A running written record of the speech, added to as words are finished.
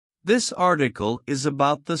This article is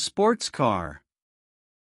about the sports car.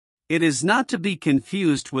 It is not to be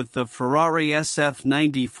confused with the Ferrari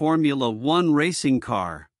SF90 Formula One racing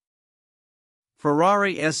car.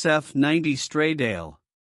 Ferrari SF90 Stradale.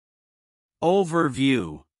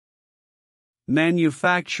 Overview.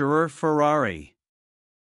 Manufacturer Ferrari.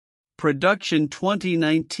 Production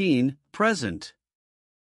 2019, present.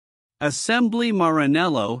 Assembly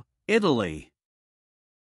Maranello, Italy.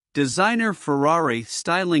 Designer Ferrari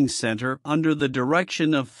Styling Center under the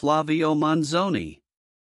direction of Flavio Manzoni.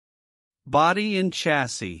 Body and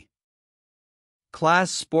chassis.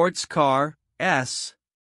 Class Sports Car, S.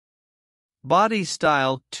 Body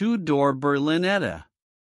style 2-door Berlinetta.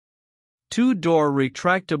 2-door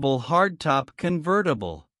retractable hardtop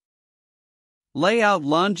convertible. Layout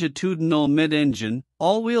longitudinal mid-engine,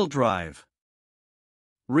 all-wheel drive.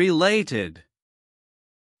 Related.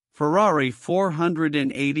 Ferrari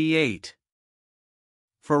 488.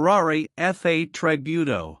 Ferrari F8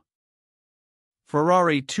 Tributo.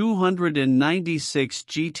 Ferrari 296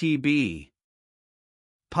 GTB.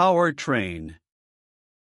 Powertrain.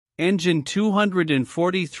 Engine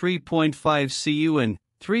 243.5 cu and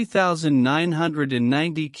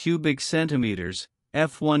 3,990 cubic centimeters,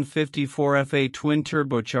 F154 F8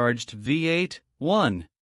 twin-turbocharged V8, 1.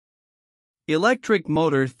 Electric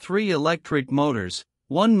motor 3 electric motors,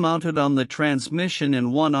 1 mounted on the transmission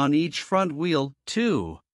and 1 on each front wheel,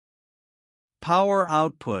 2. Power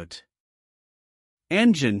output.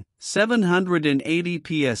 Engine, 780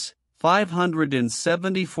 PS,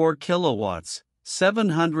 574 kilowatts,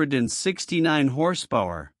 769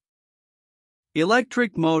 horsepower.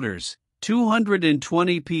 Electric motors,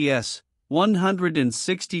 220 PS,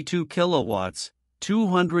 162 kilowatts,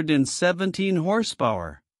 217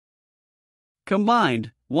 horsepower.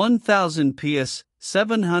 Combined, 1000 PS,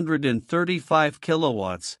 735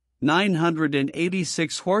 kilowatts,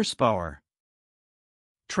 986 horsepower.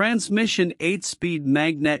 Transmission 8-speed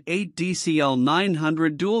magnet 8 DCL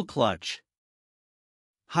 900 dual clutch.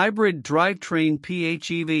 Hybrid drivetrain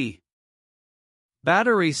PHEV.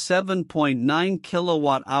 Battery 7.9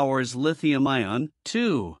 kilowatt-hours lithium-ion,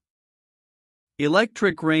 2.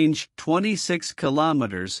 Electric range 26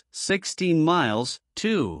 kilometers, 16 miles,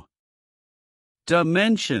 2.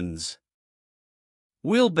 Dimensions.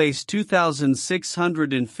 Wheelbase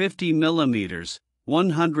 2,650 mm,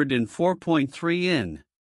 104.3 in.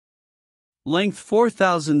 Length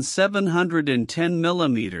 4,710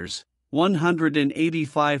 mm,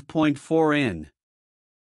 185.4 in.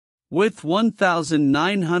 Width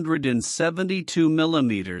 1,972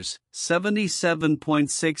 mm,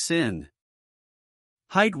 77.6 in.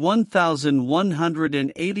 Height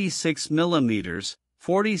 1,186 mm,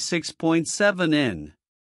 46.7 in.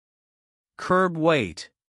 Curb weight.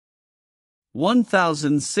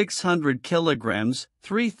 1,600 kilograms,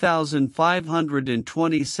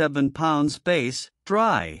 3,527 pounds base,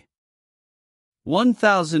 dry.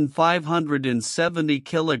 1,570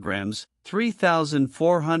 kilograms,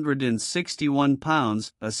 3,461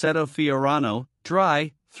 pounds, Assetto Fiorano,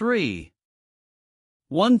 dry, 3.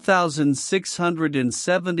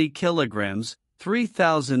 1,670 kilograms,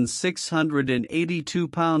 3,682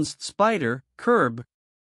 pounds, Spider, curb.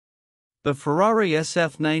 The Ferrari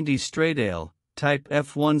SF90 Stradale, Type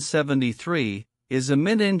F173, is a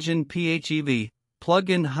mid-engine PHEV,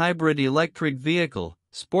 plug-in hybrid electric vehicle,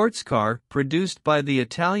 sports car produced by the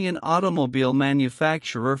Italian automobile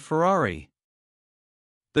manufacturer Ferrari.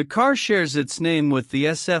 The car shares its name with the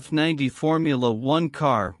SF90 Formula One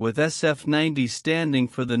car, with SF90 standing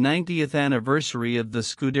for the 90th anniversary of the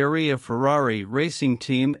Scuderia Ferrari racing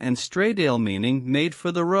team and Stradale meaning made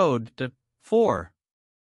for the road. 4.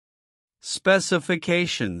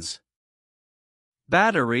 Specifications.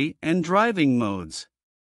 Battery and driving modes.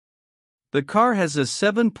 The car has a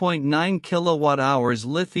 7.9 kWh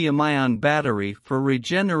lithium-ion battery for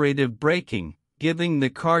regenerative braking, giving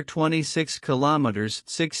the car 26 km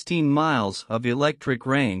 16 miles of electric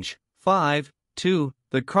range. 5. 2.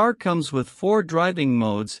 The car comes with 4 driving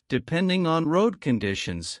modes depending on road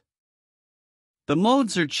conditions. The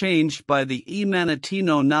modes are changed by the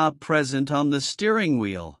e-Manettino knob present on the steering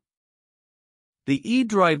wheel. The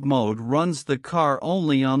e-drive mode runs the car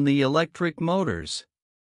only on the electric motors.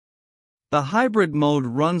 The hybrid mode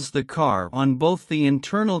runs the car on both the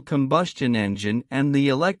internal combustion engine and the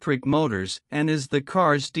electric motors and is the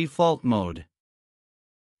car's default mode.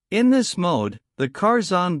 In this mode, the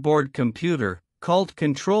car's onboard computer, called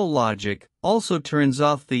Control Logic, also turns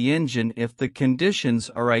off the engine if the conditions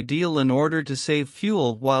are ideal in order to save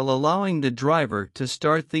fuel while allowing the driver to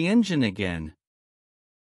start the engine again.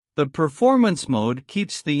 The performance mode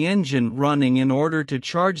keeps the engine running in order to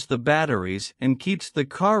charge the batteries and keeps the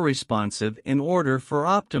car responsive in order for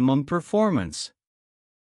optimum performance.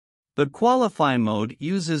 The qualify mode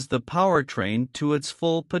uses the powertrain to its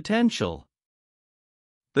full potential.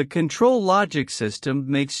 The control logic system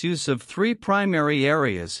makes use of three primary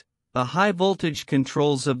areas: the high-voltage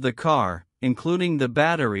controls of the car, including the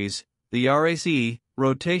batteries, the RAC,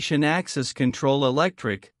 rotation axis control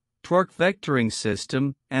electric, torque vectoring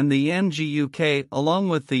system, and the MGUK, along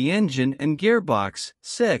with the engine and gearbox.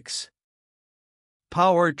 6.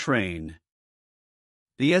 Powertrain.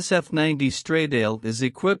 The SF90 Stradale is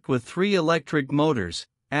equipped with 3 electric motors,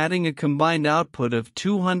 adding a combined output of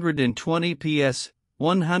 220 PS,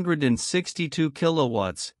 162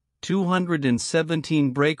 kilowatts,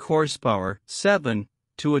 217 brake horsepower, 7,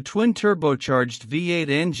 to a twin-turbocharged V8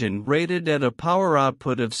 engine rated at a power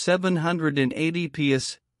output of 780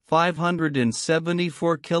 PS,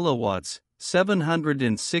 574 kilowatts,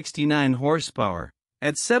 769 horsepower,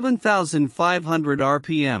 at 7,500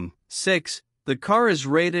 RPM. 6. The car is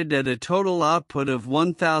rated at a total output of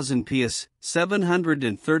 1,000 PS,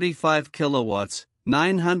 735 kilowatts,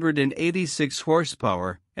 986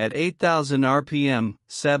 horsepower, at 8,000 RPM.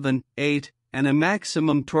 7, 8, and a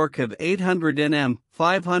maximum torque of 800 Nm,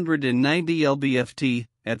 590 lb-ft,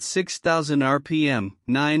 at 6,000 RPM.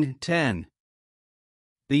 9, 10.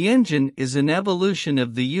 The engine is an evolution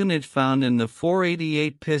of the unit found in the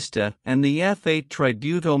 488 Pista and the F8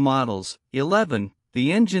 Tributo models. 11.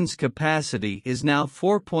 The engine's capacity is now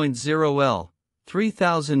 4.0 L,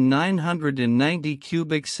 3,990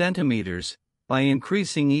 cubic centimeters, by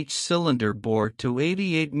increasing each cylinder bore to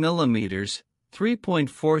 88 mm,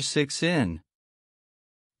 3.46 in.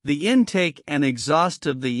 The intake and exhaust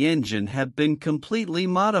of the engine have been completely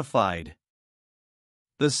modified.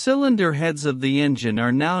 The cylinder heads of the engine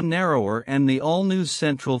are now narrower and the all-new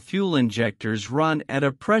central fuel injectors run at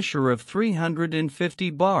a pressure of 350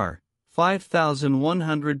 bar,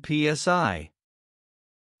 5,100 psi.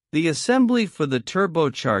 The assembly for the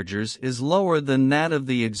turbochargers is lower than that of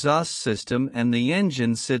the exhaust system and the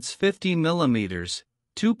engine sits 50 mm,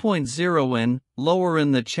 2.0 in, lower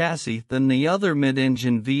in the chassis than the other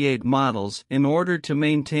mid-engine V8 models in order to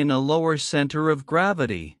maintain a lower center of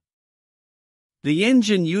gravity. The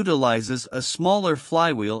engine utilizes a smaller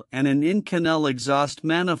flywheel and an Inconel exhaust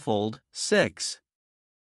manifold. 6.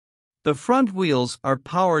 The front wheels are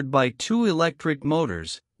powered by 2 electric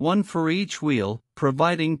motors, one for each wheel,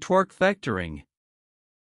 providing torque vectoring.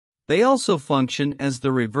 They also function as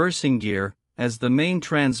the reversing gear, as the main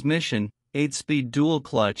transmission, 8-speed dual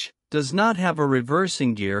clutch, does not have a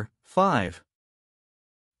reversing gear. 5.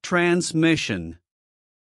 Transmission.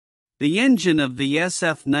 The engine of the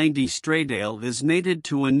SF90 Stradale is mated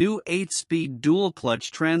to a new 8-speed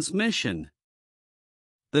dual-clutch transmission.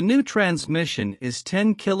 The new transmission is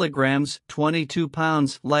 10 kilograms, 22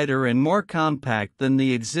 pounds lighter and more compact than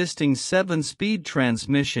the existing 7-speed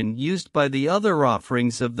transmission used by the other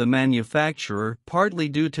offerings of the manufacturer, partly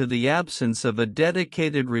due to the absence of a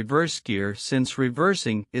dedicated reverse gear since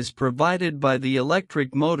reversing is provided by the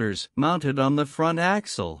electric motors mounted on the front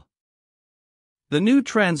axle. The new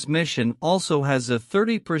transmission also has a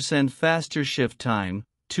 30% faster shift time,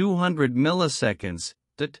 200 milliseconds,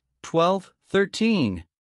 to 12:13.